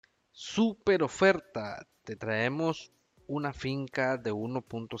Super oferta. Te traemos una finca de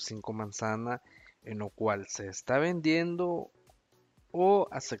 1.5 manzana en lo cual se está vendiendo o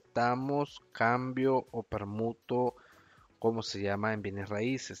aceptamos cambio o permuto, como se llama en bienes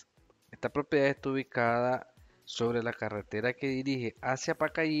raíces. Esta propiedad está ubicada sobre la carretera que dirige hacia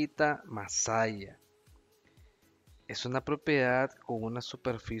Pacayita, Masaya. Es una propiedad con una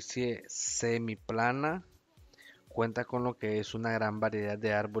superficie semiplana. Cuenta con lo que es una gran variedad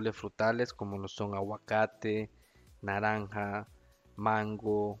de árboles frutales como lo son aguacate, naranja,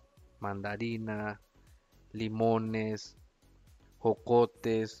 mango, mandarina, limones,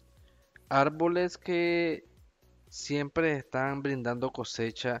 jocotes, árboles que siempre están brindando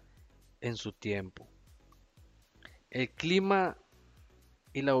cosecha en su tiempo. El clima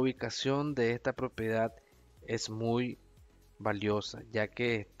y la ubicación de esta propiedad es muy valiosa, ya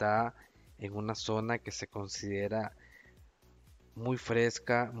que está en una zona que se considera muy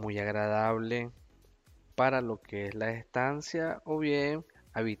fresca, muy agradable para lo que es la estancia o bien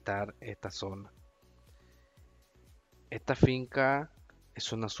habitar esta zona. Esta finca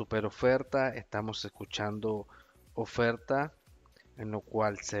es una super oferta, estamos escuchando oferta en lo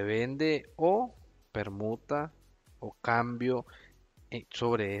cual se vende o permuta o cambio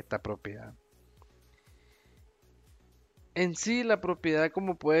sobre esta propiedad. En sí, la propiedad,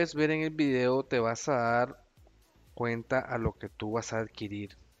 como puedes ver en el video, te vas a dar cuenta a lo que tú vas a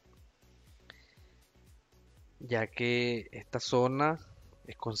adquirir, ya que esta zona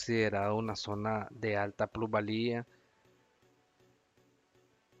es considerada una zona de alta plusvalía.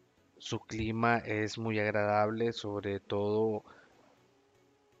 Su clima es muy agradable, sobre todo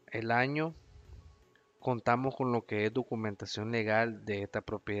el año. Contamos con lo que es documentación legal de esta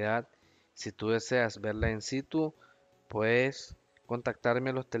propiedad. Si tú deseas verla en situ, puedes contactarme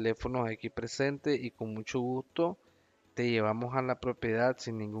a los teléfonos aquí presentes y con mucho gusto te llevamos a la propiedad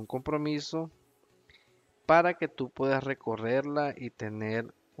sin ningún compromiso para que tú puedas recorrerla y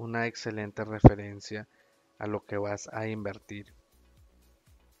tener una excelente referencia a lo que vas a invertir.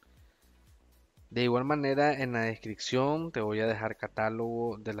 De igual manera, en la descripción te voy a dejar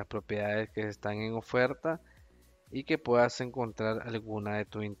catálogo de las propiedades que están en oferta y que puedas encontrar alguna de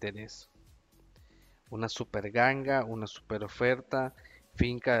tu interés. Una super ganga, una super oferta,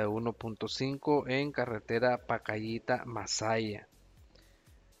 finca de 1.5 en carretera Pacayita, Masaya.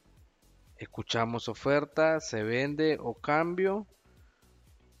 Escuchamos oferta, se vende o cambio,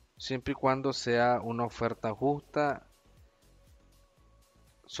 siempre y cuando sea una oferta justa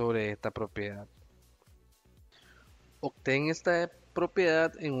sobre esta propiedad. Obtén esta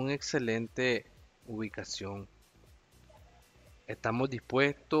propiedad en una excelente ubicación. Estamos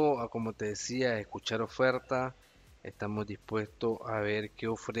dispuestos a, como te decía, a escuchar oferta. Estamos dispuestos a ver qué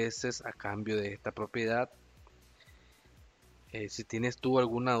ofreces a cambio de esta propiedad. Si tienes tú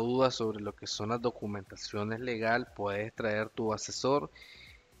alguna duda sobre lo que son las documentaciones legal, puedes traer tu asesor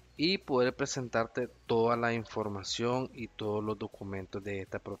y poder presentarte toda la información y todos los documentos de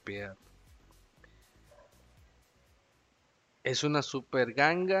esta propiedad. Es una super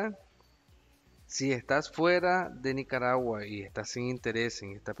ganga. Si estás fuera de Nicaragua y estás sin interés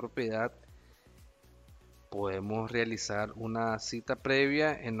en esta propiedad, podemos realizar una cita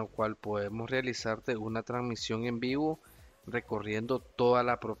previa en lo cual podemos realizarte una transmisión en vivo recorriendo toda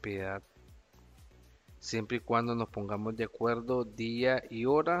la propiedad, siempre y cuando nos pongamos de acuerdo día y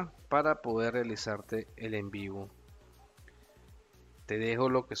hora para poder realizarte el en vivo. Te dejo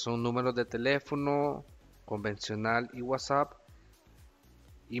lo que son números de teléfono convencional y WhatsApp,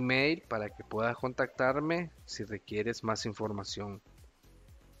 email para que puedas contactarme si requieres más información.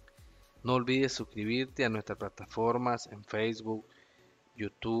 No olvides suscribirte a nuestras plataformas en Facebook,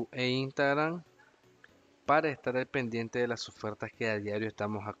 YouTube e Instagram para estar al pendiente de las ofertas que a diario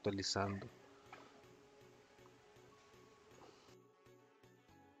estamos actualizando.